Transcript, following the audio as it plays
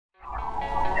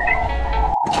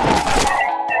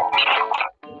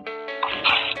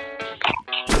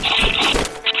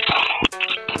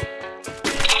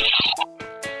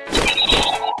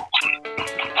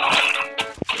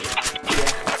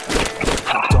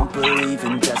don't believe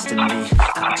in destiny.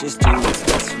 I just do what's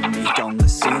best for me. Don't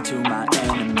listen to my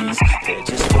enemies, they're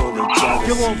just full of jealousy.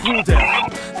 You're on cooldown.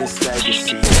 This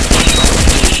legacy is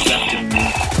after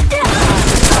me.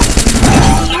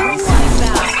 I just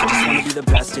wanna be the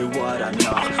best at what I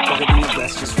know. Better than the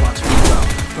best, just watch me go.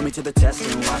 Put me to the test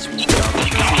and watch me go. This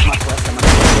is my quest, I'm a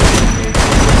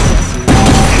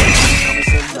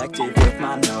selective with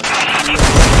my notes.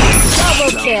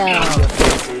 Double kill.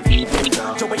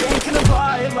 Joe, I ain't gonna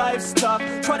lie, life's tough.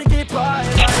 Try to get by,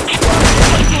 life's tough.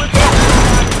 I'm doing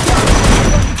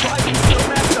trying, still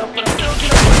messed up, but I'm still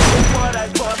gonna play what I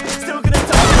love. Still gonna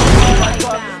talk about what I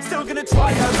love. Still gonna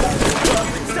try, I won't give up.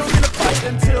 Still gonna fight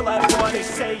until I won. They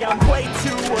say I'm way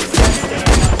too obsessed and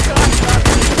I've got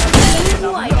nothing left. And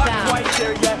I'm not quite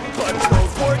there yet, but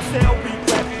those words they'll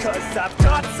regret. Cause I've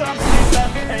got something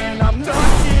left and I'm not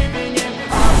giving in.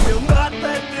 I will not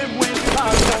let them win. I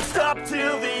won't stop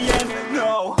till the end,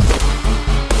 no.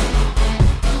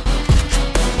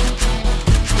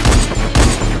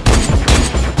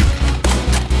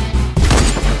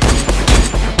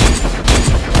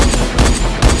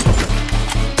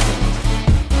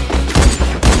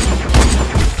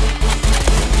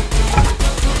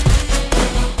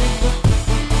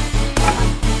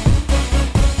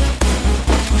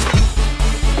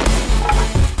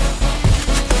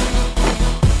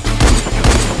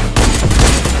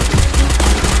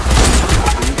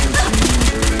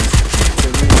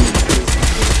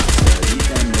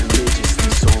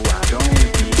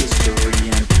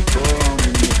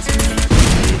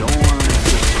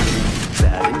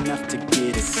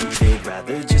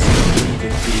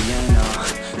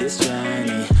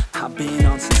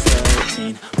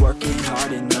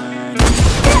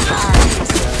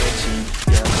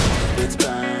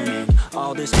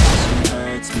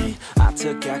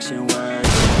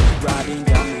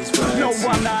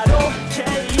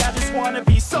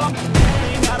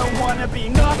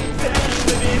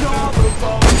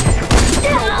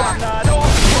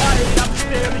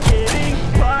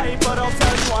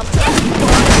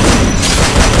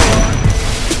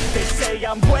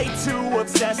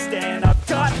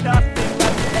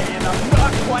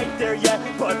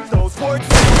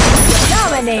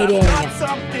 Dominating. I've got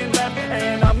something left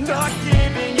and I'm not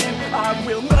giving in. I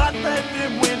will not let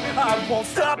them win. I won't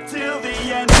stop till the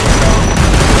end.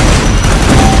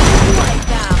 Like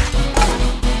that.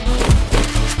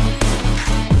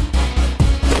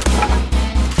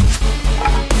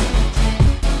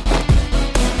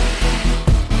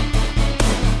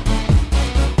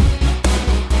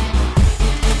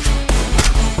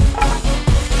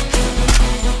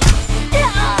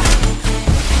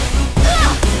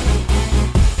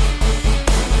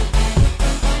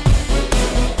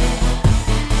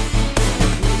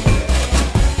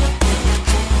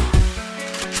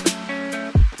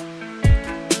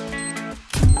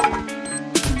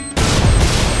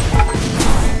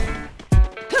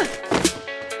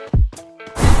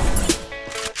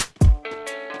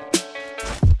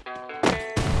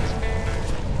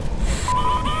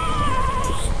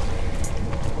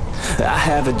 I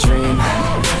have a dream,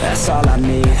 that's all I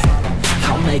need.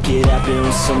 I'll make it happen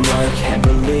with some work and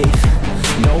belief.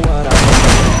 Know what I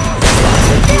want, so I'll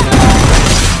take it on.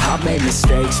 I've made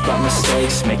mistakes, but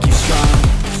mistakes make you strong.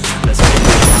 Let's make it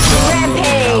from me.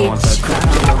 I want the crown,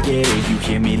 I won't get it. You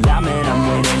hear me loud, man, I'm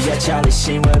winning. Yeah, Charlie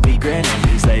Sheen will be grinning.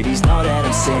 These ladies know that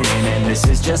I'm sinning, and this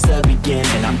is just the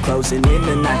beginning. I'm closing in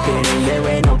the night inning. There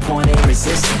ain't no point in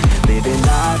resisting. Living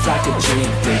life like a dream,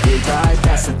 live it right,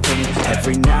 that's the thing.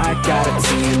 Every night, got a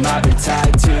team, I've been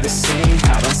tied to the scene.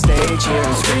 Out on stage, here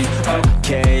on screen.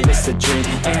 Okay, it's a dream,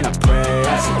 and I pray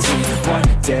as a team. One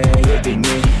day, it'll be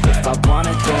me. If I want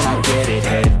it, then I'll get it.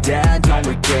 Head down, don't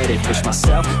regret it. Push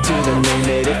myself to the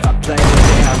limit. If I play it,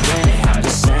 then I win it. I'm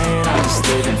just saying, I'm just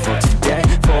living for today.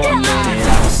 For a minute,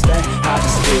 I don't stay, I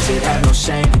just visit. Have no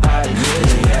shame, I admit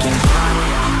it. You can count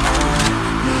on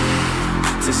me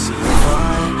to see if I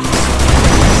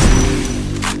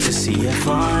to see if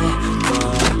I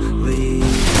believe.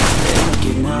 They're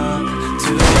looking up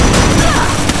to me.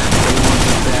 They want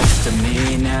the best of me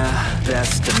now,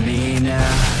 best of me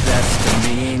now, best of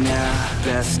me now,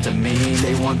 best of me.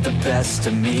 They want the best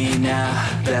of me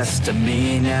now, best of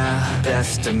me now,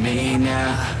 best of me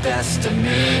now, best of me.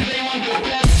 They want the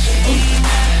best of me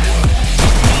now.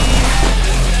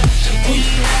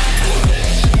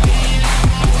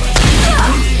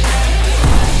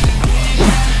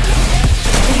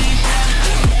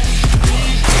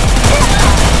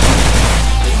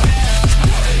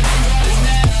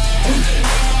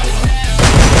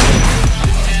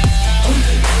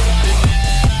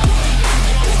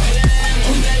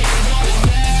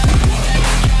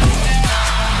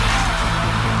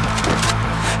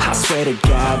 pray to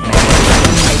God, man,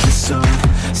 I'll make it soon.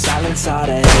 Silence all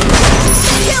the haters as they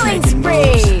see us Killing making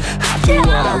moves. spree. I do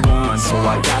what I want, so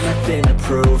I got nothing to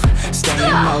prove.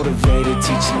 Staying motivated,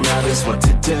 teaching others what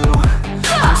to do.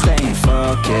 I'm staying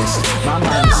focused, my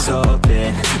mind is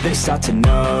open. They start to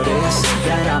notice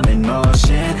that I'm in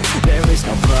motion. There is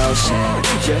no potion,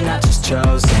 you're not just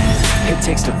chosen. It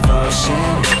takes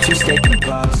devotion to stay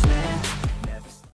composed.